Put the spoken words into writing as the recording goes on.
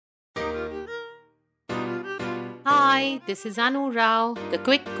Hi, this is Anu Rao, the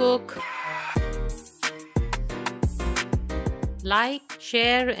Quick Cook. Like,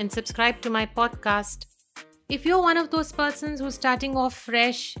 share, and subscribe to my podcast. If you're one of those persons who's starting off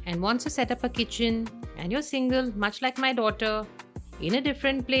fresh and wants to set up a kitchen, and you're single, much like my daughter, in a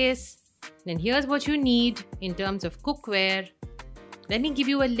different place, then here's what you need in terms of cookware. Let me give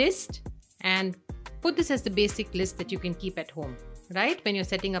you a list and put this as the basic list that you can keep at home, right? When you're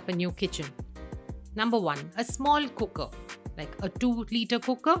setting up a new kitchen. Number 1, a small cooker, like a 2-liter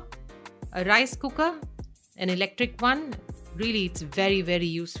cooker, a rice cooker, an electric one. Really, it's very, very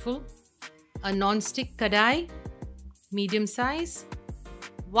useful. A non-stick kadai, medium size,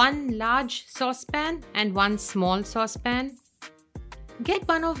 1 large saucepan and 1 small saucepan. Get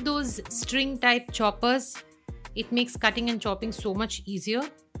one of those string type choppers. It makes cutting and chopping so much easier.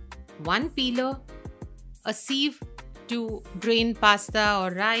 1 peeler, a sieve to drain pasta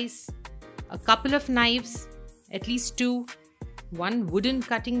or rice, a couple of knives, at least 2, 1 wooden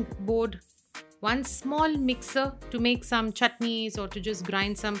cutting board, 1 small mixer to make some chutneys or to just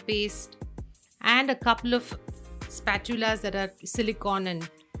grind some paste, and a couple of spatulas that are silicone and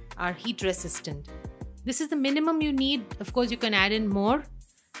are heat resistant. This is the minimum you need. Of course, you can add in more,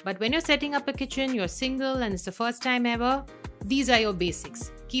 but when you're setting up a kitchen, you're single and it's the first time ever, these are your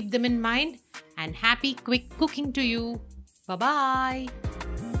basics. Keep them in mind, and happy quick cooking to you. Bye-bye.